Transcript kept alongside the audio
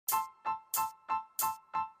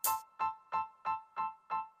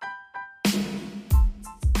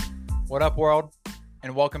What up, world?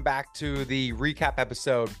 And welcome back to the recap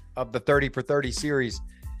episode of the 30 for 30 series.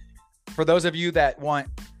 For those of you that want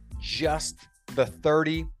just the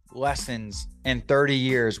 30 lessons in 30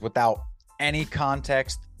 years without any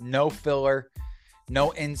context, no filler,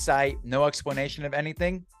 no insight, no explanation of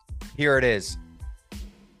anything, here it is.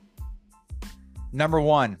 Number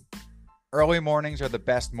 1, early mornings are the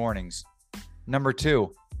best mornings. Number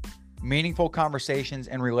 2, meaningful conversations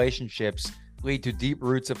and relationships lead to deep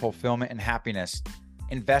roots of fulfillment and happiness.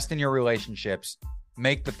 Invest in your relationships.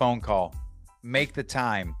 Make the phone call. Make the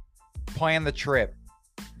time. Plan the trip.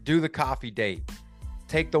 Do the coffee date.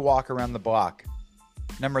 Take the walk around the block.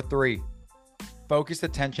 Number 3, focused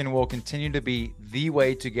attention will continue to be the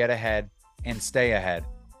way to get ahead and stay ahead,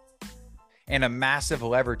 and a massive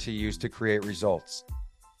lever to use to create results.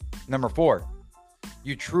 Number 4,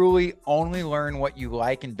 you truly only learn what you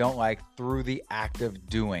like and don't like through the act of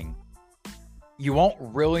doing. You won't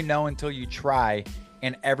really know until you try,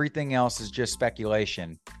 and everything else is just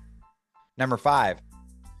speculation. Number 5,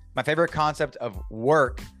 my favorite concept of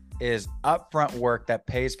work is upfront work that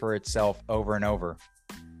pays for itself over and over.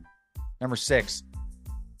 Number 6,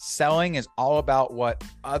 selling is all about what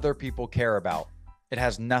other people care about. It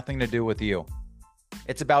has nothing to do with you.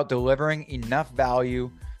 It's about delivering enough value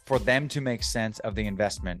for them to make sense of the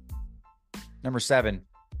investment. Number 7,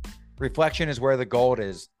 reflection is where the gold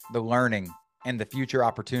is, the learning, and the future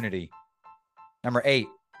opportunity. Number 8,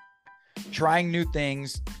 trying new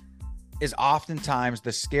things is oftentimes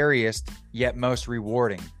the scariest yet most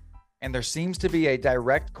rewarding. And there seems to be a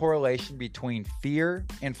direct correlation between fear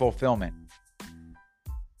and fulfillment.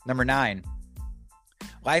 Number 9,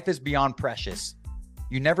 life is beyond precious.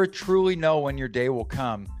 You never truly know when your day will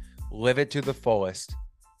come. Live it to the fullest.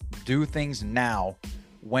 Do things now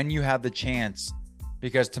when you have the chance,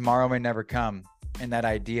 because tomorrow may never come and that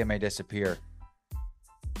idea may disappear.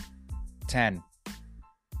 10,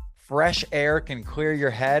 fresh air can clear your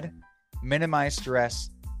head, minimize stress,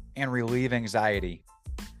 and relieve anxiety.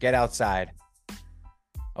 Get outside.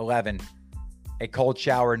 11, a cold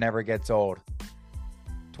shower never gets old.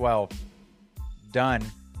 12, done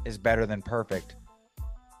is better than perfect.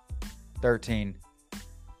 13,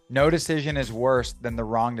 no decision is worse than the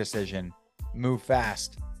wrong decision. Move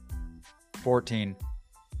fast. 14,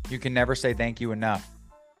 you can never say thank you enough.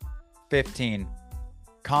 15,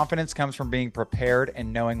 confidence comes from being prepared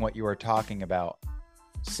and knowing what you are talking about.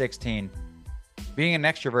 16, being an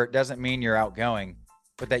extrovert doesn't mean you're outgoing,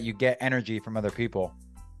 but that you get energy from other people.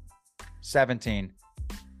 17,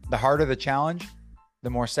 the harder the challenge,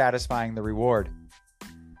 the more satisfying the reward.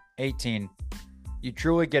 18, you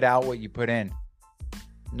truly get out what you put in.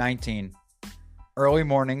 19, early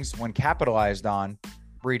mornings, when capitalized on,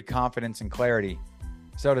 breed confidence and clarity.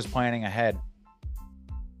 So does planning ahead.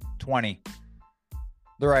 20,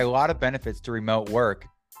 there are a lot of benefits to remote work,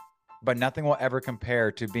 but nothing will ever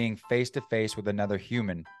compare to being face-to-face with another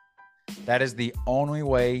human. That is the only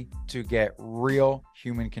way to get real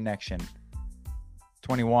human connection.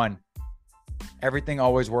 21, everything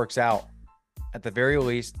always works out. At the very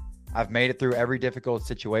least, I've made it through every difficult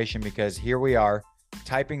situation because here we are,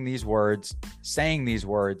 typing these words, saying these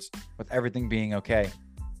words, with everything being okay.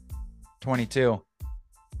 22,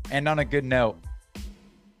 end on a good note.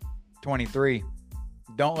 23,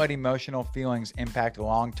 don't let emotional feelings impact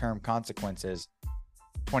long-term consequences.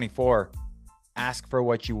 24, ask for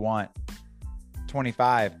what you want.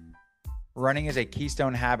 25, running is a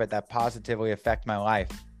keystone habit that positively affects my life.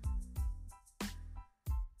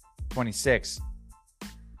 26,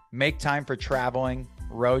 make time for traveling,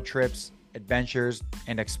 road trips, adventures,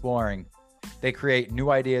 and exploring. They create new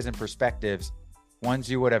ideas and perspectives,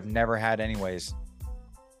 ones you would have never had anyways.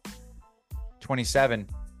 27,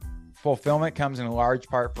 fulfillment comes in large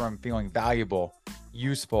part from feeling valuable,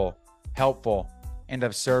 useful, helpful, and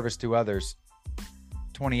of service to others.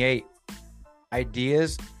 28,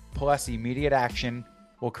 ideas plus immediate action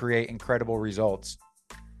will create incredible results.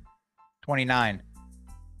 29,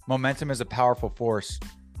 momentum is a powerful force.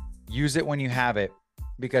 Use it when you have it,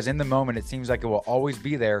 because in the moment it seems like it will always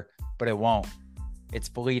be there, but it won't. It's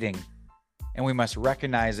fleeting, and we must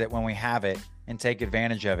recognize it when we have it and take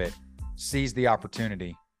advantage of it. Seize the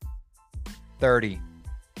opportunity. 30,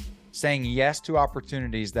 saying yes to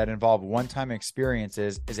opportunities that involve one-time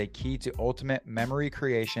experiences is a key to ultimate memory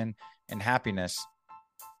creation and happiness.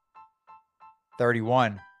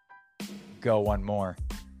 31, go one more.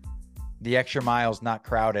 The extra mile is not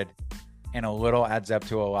crowded, and a little adds up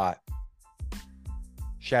to a lot.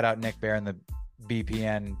 Shout out Nick Bear and the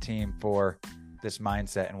BPN team for this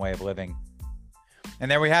mindset and way of living.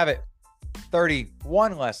 And there we have it.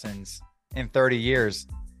 31 lessons in 30 years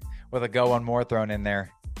with a go one more thrown in there.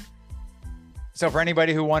 So for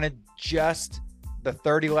anybody who wanted just the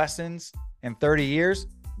 30 lessons in 30 years,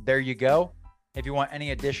 there you go. If you want any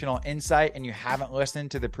additional insight and you haven't listened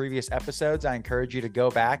to the previous episodes, I encourage you to go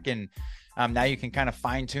back and now you can kind of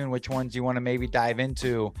fine tune which ones you want to maybe dive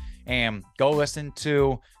into, and go listen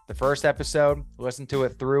to the first episode, listen to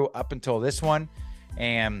it through up until this one,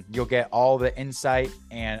 and you'll get all the insight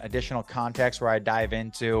and additional context where I dive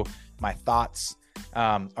into my thoughts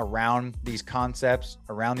around these concepts,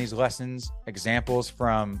 around these lessons, examples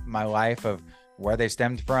from my life of where they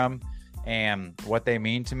stemmed from and what they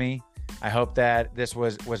mean to me. I hope that this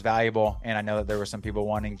was valuable, and I know that there were some people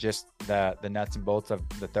wanting just the nuts and bolts of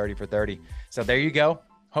the 30 for 30. So there you go.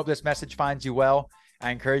 Hope this message finds you well.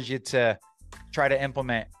 I encourage you to try to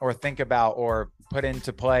implement or think about or put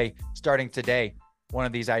into play starting today one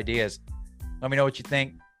of these ideas. Let me know what you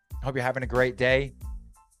think. Hope you're having a great day,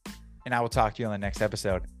 and I will talk to you on the next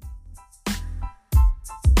episode.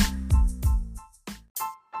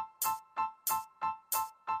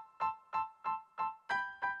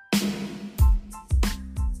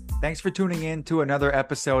 Thanks for tuning in to another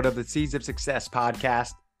episode of the Seeds of Success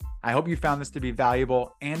podcast. I hope you found this to be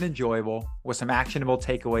valuable and enjoyable, with some actionable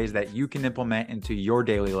takeaways that you can implement into your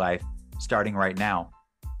daily life starting right now.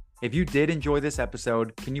 If you did enjoy this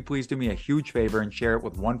episode, can you please do me a huge favor and share it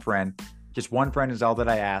with one friend? Just one friend is all that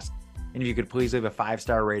I ask. And if you could please leave a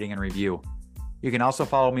 5-star rating and review. You can also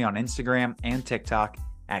follow me on Instagram and TikTok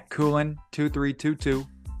at Coolin2322.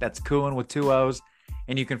 That's Coolin with 2 O's.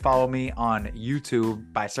 And you can follow me on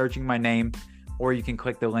YouTube by searching my name, or you can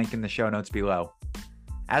click the link in the show notes below.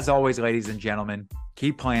 As always, ladies and gentlemen,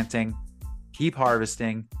 keep planting, keep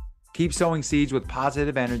harvesting, keep sowing seeds with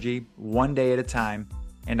positive energy one day at a time,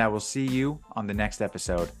 and I will see you on the next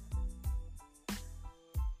episode.